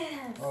it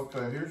says.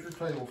 Okay, here's your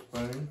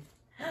tablespoon.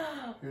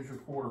 Here's your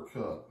 1/4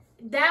 cup.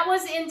 That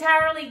was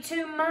entirely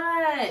too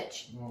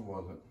much. No, it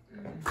wasn't.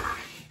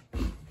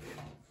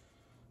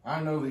 I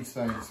know these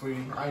things,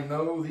 sweetie. I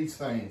know these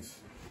things.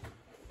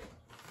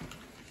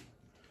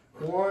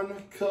 1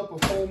 cup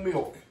of whole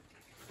milk.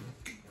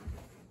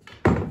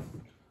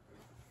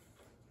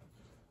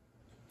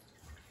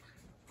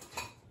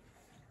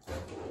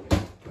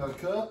 Got a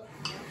cup?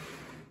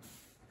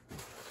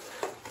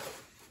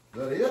 Is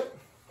that it?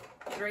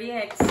 3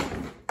 eggs.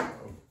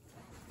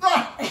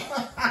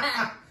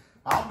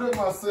 I'll do it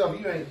myself.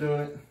 You ain't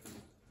doing it.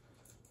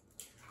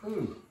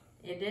 Ooh.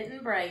 It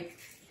didn't break.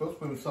 Supposed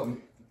to be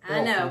something.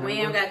 I know. We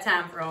ain't got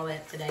time for all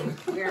that today.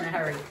 We're in a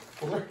hurry.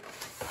 Well,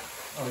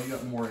 oh, you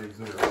got more eggs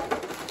there.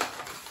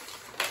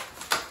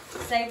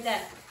 Save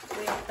that.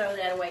 We'll throw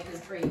that away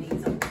because Bree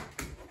needs them.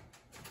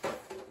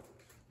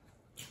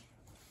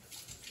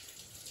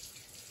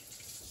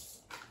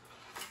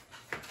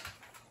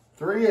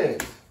 Three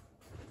eggs.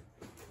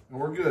 And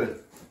we're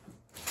good.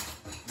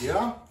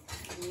 Yeah?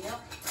 Yep.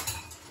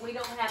 We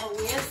don't have a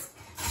whisk.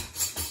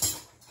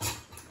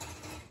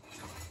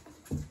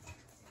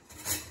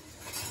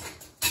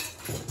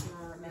 I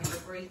remember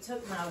Bree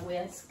took my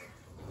whisk.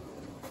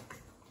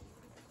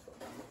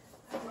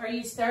 Are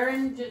you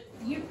stirring?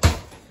 You.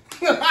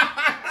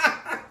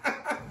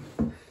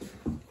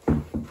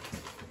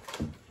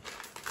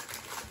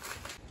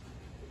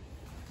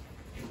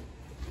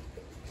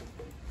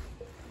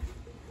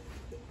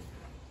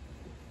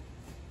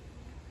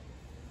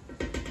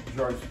 Did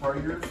you already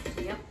spray yours?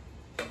 Yep.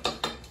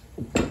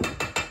 Let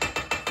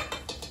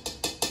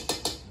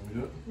me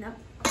do it. Nope.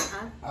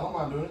 I don't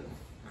mind doing it.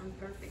 I'm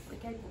perfectly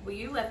capable. Well,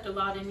 you left a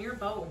lot in your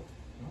bowl.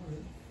 All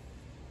right.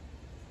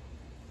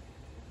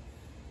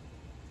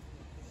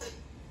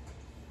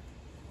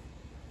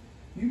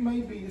 You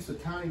may be just a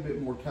tiny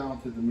bit more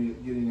talented than me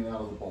at getting it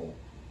out of the bowl.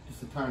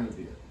 Just a tiny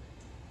bit.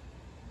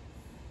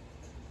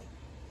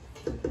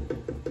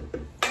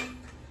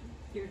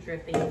 You're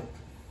dripping.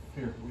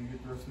 Here, will you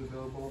get the rest of this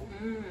out of the bowl?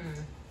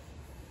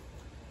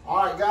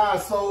 All right,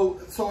 guys, so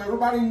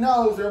everybody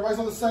knows, everybody's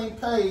on the same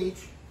page.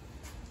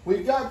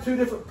 We've got two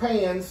different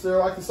pans. They're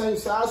like the same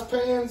size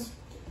pans.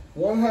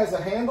 One has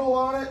a handle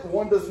on it,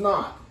 one does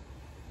not.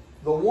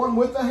 The one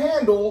with the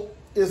handle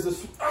is the,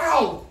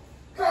 oh,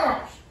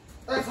 gosh,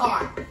 that's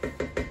hot.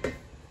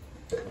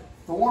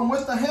 The one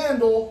with the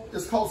handle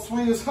is called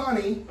Sweet as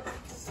Honey.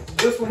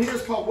 This one here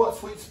is called what,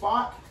 Sweet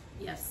Spot?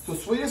 Yes. So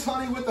Sweet as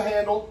Honey with the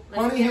handle.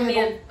 Let's honey get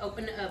handle. in.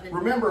 Open the oven.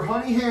 Remember,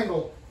 honey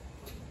handle.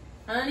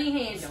 Honey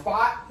handle.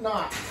 Spot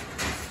not.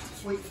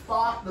 Sweet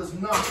Spot does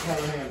not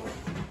have a handle.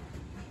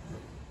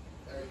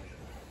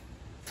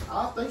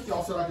 I think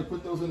y'all said I could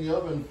put those in the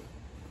oven.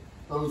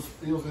 Those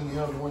deals in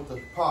the oven with the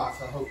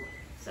pots, I hope.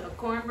 So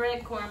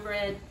cornbread,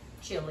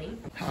 chili.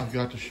 I've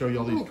got to show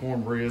y'all these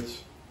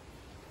cornbreads.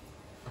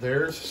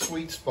 There's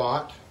Sweet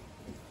Spot.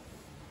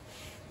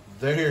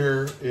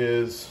 There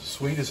is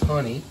Sweet as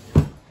Honey.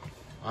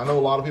 I know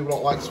a lot of people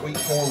don't like sweet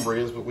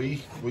cornbreads, but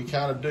we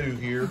kind of do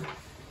here.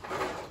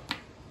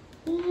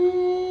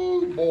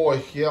 Ooh,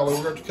 boy, yeah,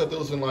 we're going to cut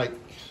those in like,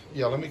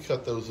 yeah, let me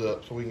cut those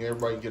up so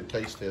everybody can get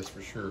a taste test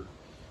for sure.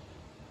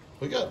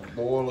 We got,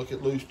 boy, look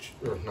at loose,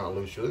 or not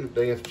loose chili, look at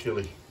Dan's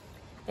chili.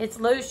 It's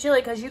loose chili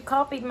because you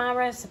copied my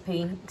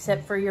recipe,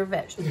 except for your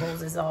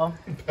vegetables is all.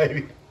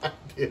 Baby, I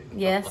did.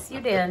 Yes,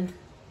 you did.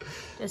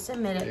 Just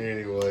admit it.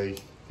 Anyway,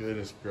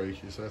 goodness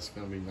gracious, that's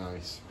going to be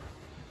nice.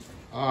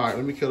 All right,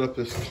 let me cut up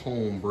this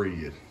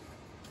cornbread.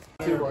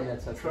 I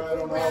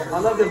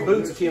love them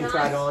boots Kim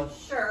tried on.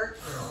 Shirt.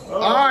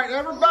 All right,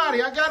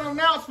 everybody, I got an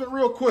announcement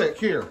real quick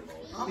here.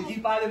 Did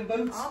you buy them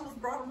boots?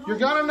 You're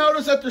going to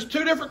notice that there's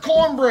two different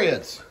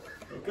cornbreads.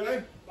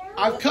 Okay.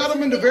 I've cut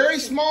them into very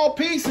small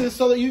pieces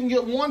so that you can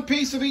get one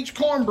piece of each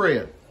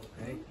cornbread.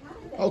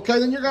 Okay,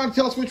 then you're going to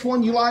tell us which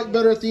one you like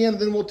better at the end,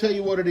 and then we'll tell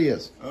you what it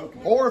is. Okay.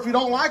 Or if you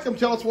don't like them,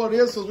 tell us what it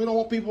is, because we don't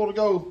want people to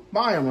go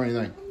buy them or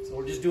anything. So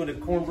we're just doing a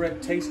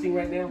cornbread tasting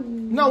right now?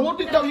 No, no,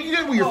 you can do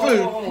it with your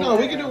food. No,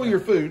 we can do it with your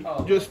food.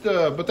 Just,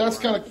 but that's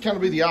kind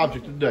of be the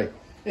object of the day.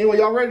 Anyway,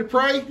 y'all ready to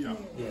pray? Yeah.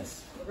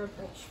 Yes.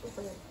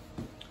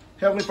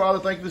 Heavenly Father,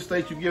 thank you for this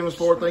day you've given us,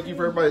 Lord. Thank you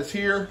for everybody that's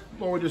here.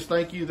 Lord, we just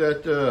thank you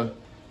that,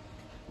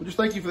 we just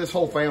thank you for this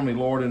whole family,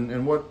 Lord,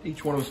 and what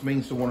each one of us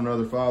means to one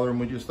another, Father. And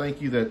we just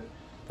thank you that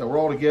we're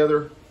all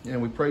together,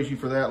 and we praise you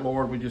for that,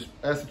 Lord. We just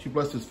ask that you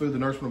bless this food, the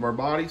nourishment of our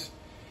bodies.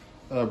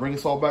 Bring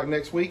us all back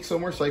next week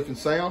somewhere safe and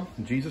sound.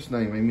 In Jesus'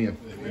 name, amen.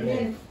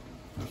 Amen.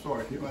 I'm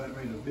sorry, you might have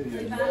made a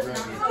video.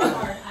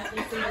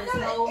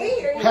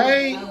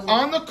 Hey,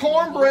 on the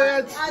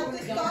cornbreads.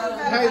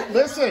 Hey,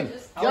 listen,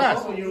 guys.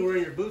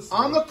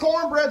 On the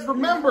cornbreads,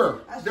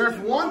 remember, there's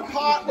one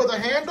pot with a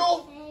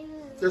handle.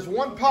 There's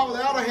one pot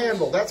without a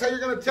handle. That's how you're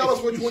going to tell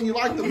us which one you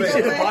like the best.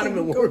 The bottom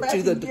and work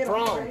to the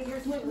prong.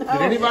 Did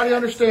anybody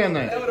understand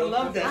that? I would have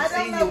loved that. Huh?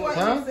 I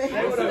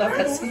would have loved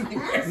that scene.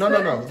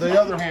 No.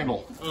 The other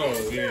handle.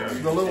 Oh, yeah.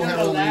 The little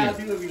handle on the end.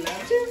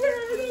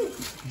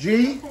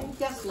 G,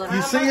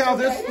 you see how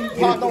this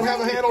pot don't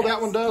have a handle?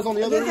 That one does on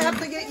the other end? You have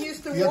to get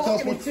used to You gotta tell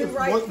us walking into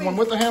right one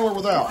with the handle or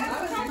without.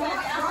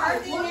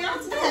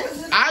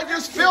 I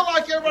just feel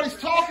like everybody's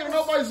talking and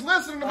nobody's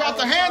listening about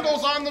the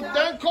handles on the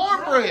dang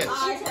cornbread.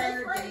 I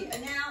heard the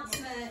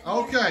announcement.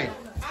 Okay.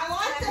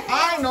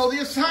 I I know the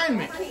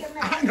assignment.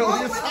 I know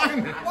the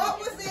assignment. What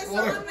was the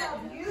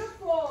assignment?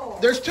 Beautiful.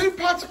 There's two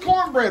pots of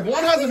cornbread.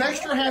 One has an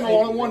extra handle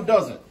on it, one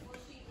doesn't.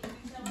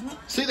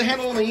 See the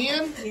handle on the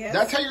end? Yes.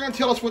 That's how you're going to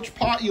tell us which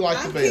pot you like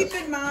the I'm best.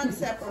 keeping mine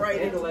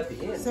separated,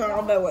 so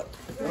I'll know it.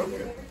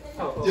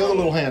 The other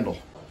little handle.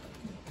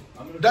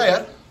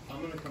 Dad, I'm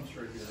going to come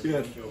straight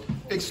here. Yes.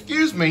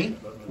 excuse me,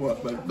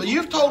 What, baby? but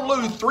you've told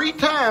Lou 3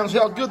 times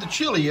how good the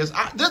chili is.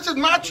 This is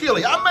my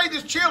chili. I made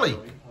this chili.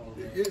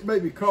 It may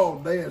be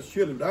called Dan's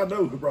chili, but I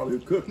know who probably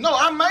cooked it. No,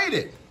 I made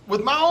it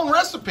with my own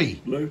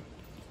recipe. Lou.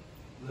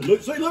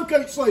 See, Lou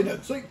can't say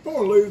that. See,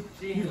 poor Lou.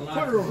 You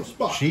put her on the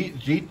spot.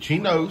 She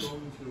knows.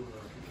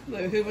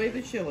 Lou, who made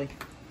the chili?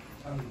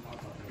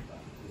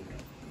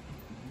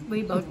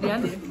 We both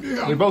did.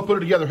 Yeah. We both put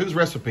it together. Whose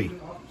recipe?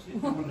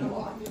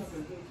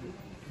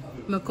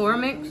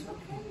 McCormick's.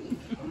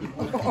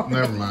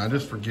 Never mind.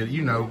 Just forget it.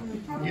 You know.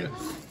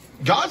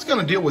 God's going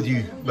to deal with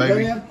you,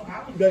 baby.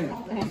 Dan,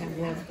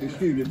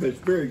 excuse me, but it's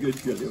very good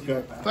chili,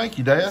 okay? Thank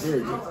you, Dad.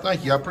 Very good.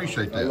 Thank you. I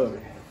appreciate I love that.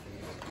 it.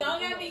 Y'all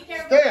gotta be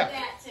careful Dad. with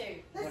that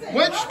too.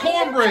 Which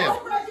cornbread?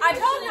 I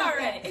told you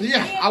already.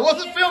 Yeah, I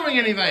wasn't filming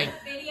anything.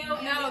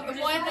 Video? No, the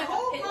one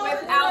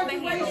without the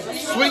handle.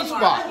 Sweet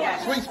spot.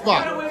 Sweet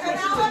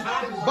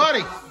spot.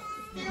 Buddy,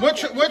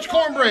 which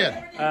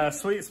cornbread?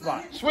 Sweet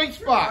spot. Sweet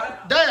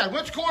spot. Dad,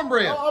 which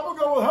cornbread? I'm going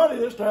to go with honey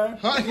this time.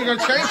 Huh? You going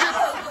to change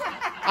it?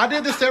 I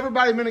did this to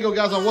everybody a minute ago,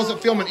 guys. I wasn't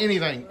filming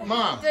anything.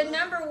 Mom. The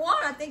number 1,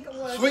 I think it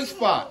was. Sweet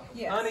spot.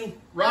 Yes. Honey.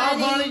 Rob,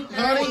 honey.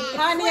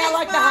 Honey, I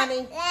like the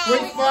honey.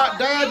 Sweet spot.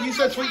 Dad, you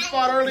said sweet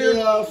spot earlier.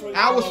 Yeah, sweet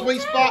I was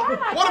sweet spot.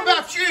 What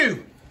about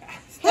you?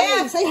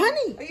 Dad, say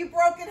honey. Are you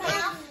broken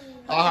half?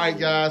 All right,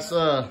 guys.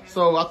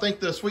 So I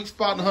think the sweet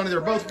spot and the honey, they're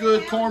both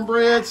good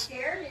cornbreads.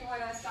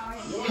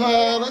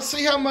 Let's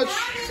see how much.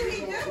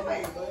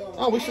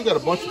 Oh, we still got a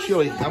bunch of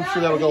chili. I'm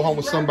sure that'll go home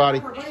with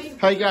somebody.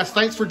 Hey, guys,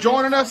 thanks for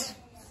joining us.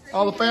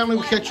 All the family,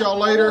 we'll catch y'all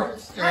later.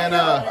 And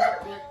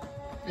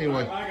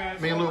anyway,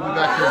 me and Lou will be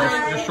back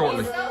here just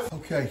shortly.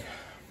 Okay,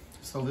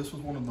 so this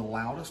was one of the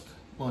loudest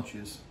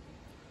lunches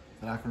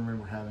that I can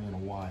remember having in a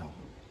while.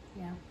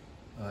 Yeah.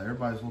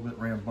 Everybody's a little bit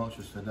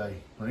rambunctious today.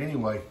 But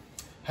anyway,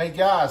 hey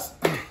guys,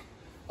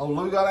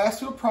 Lou got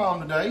asked to a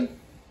prom today,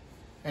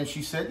 and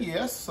she said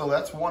yes, so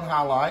that's one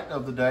highlight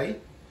of the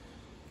day.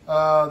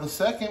 The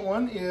second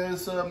one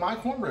is my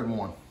cornbread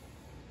one.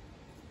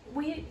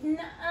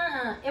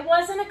 It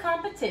wasn't a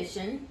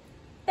competition.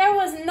 There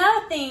was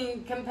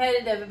nothing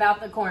competitive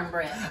about the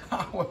cornbread.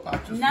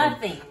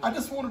 Nothing. I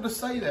just wanted to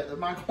say that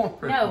my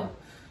cornbread No. one.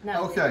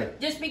 No. Okay.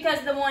 Just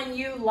because the one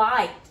you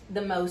liked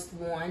the most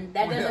won,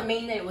 that doesn't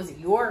mean that it was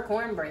your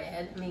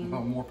cornbread. I mean,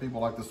 well, more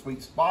people like the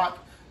sweet spot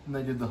than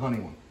they did the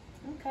honey one.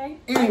 Okay.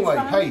 Anyway,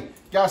 hey,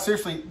 guys,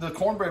 seriously, the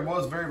cornbread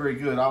was very, very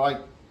good. I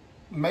like,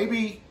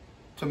 maybe,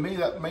 to me,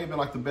 that may have been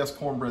like the best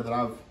cornbread that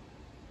I've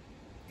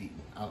eaten.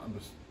 I'm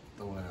just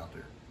throwing it out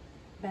there.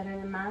 Better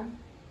than mine?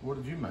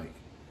 What did you make?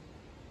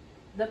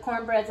 The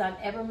cornbreads I've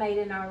ever made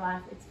in our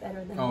life, it's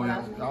better than what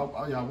I've made.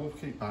 Yeah, we'll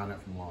keep buying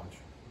that from lunch.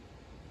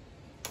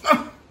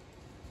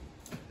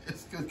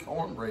 It's good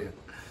cornbread.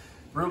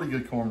 Really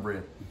good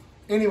cornbread.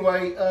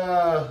 Anyway,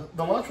 the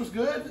lunch was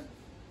good,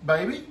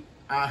 baby.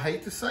 I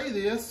hate to say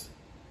this.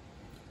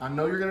 I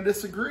know you're going to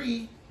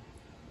disagree.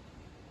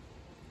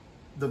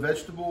 The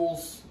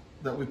vegetables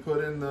that we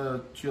put in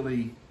the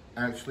chili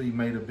actually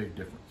made a big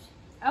difference.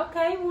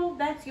 Okay, well,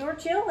 that's your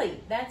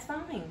chili. That's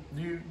fine.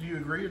 Do you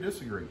agree or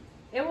disagree?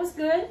 It was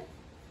good.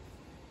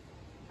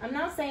 I'm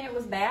not saying it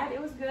was bad.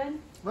 It was good.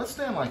 Let's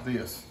stand like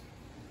this.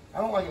 I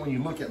don't like it when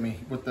you look at me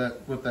with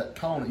that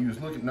tone that you was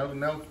looking. No,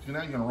 now you're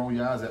going to roll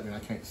your eyes at me and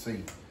I can't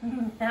see.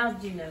 How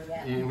did you know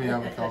that? Yeah,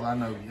 because I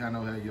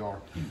know how you are.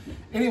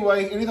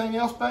 Anyway, anything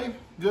else, babe?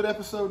 Good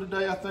episode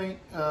today, I think.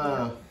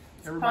 Probably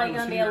going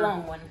to be a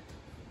long one.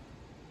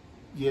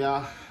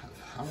 Yeah,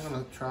 I'm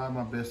going to try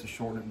my best to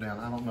shorten it down.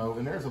 I don't know.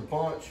 And there's a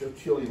bunch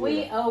of chili.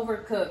 We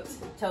overcooked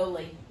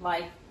totally.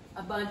 Like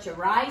a bunch of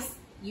rice.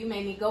 You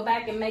made me go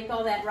back and make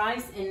all that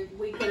rice, and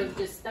we could have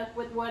just stuck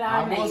with what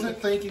I made. I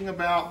wasn't thinking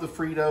about the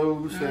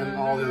Fritos and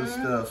all the other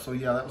stuff. So,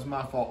 yeah, that was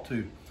my fault,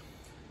 too.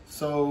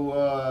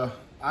 So,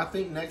 I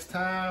think next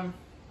time,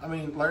 I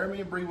mean,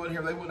 Laramie and Bree wasn't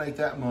here. They wouldn't eat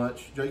that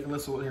much. Jake and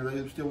Lissa wasn't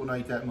here. They still wouldn't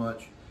eat that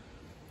much.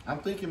 I'm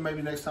thinking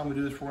maybe next time we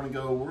do this, we're going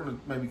to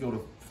maybe go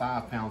to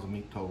 5 pounds of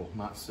meat total,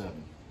 not 7.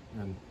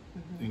 And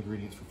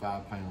ingredients for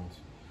 5 pounds.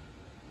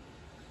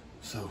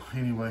 So,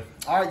 anyway.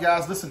 All right,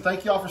 guys. Listen,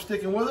 thank y'all for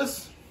sticking with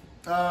us.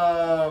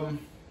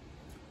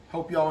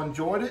 Hope y'all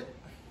enjoyed it.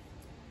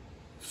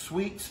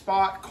 Sweet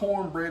Spot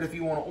cornbread, if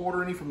you want to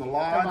order any from the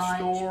Lodge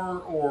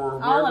store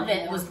or all of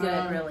it was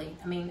good, really.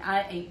 I mean,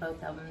 I ate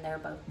both of them. They're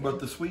both good. But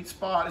the Sweet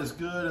Spot is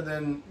good, and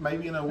then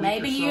maybe in a week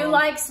maybe or so, you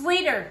like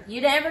sweeter.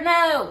 You never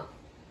know.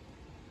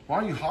 Why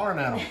are you hollering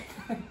at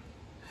them?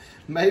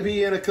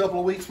 Maybe in a couple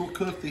of weeks we'll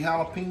cook the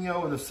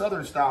jalapeno and the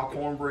Southern style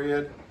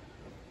cornbread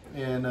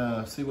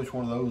and see which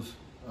one of those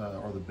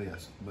are the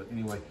best. But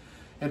anyway.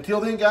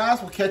 Until then,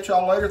 guys, we'll catch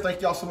y'all later.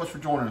 Thank y'all so much for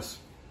joining us.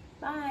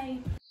 Bye.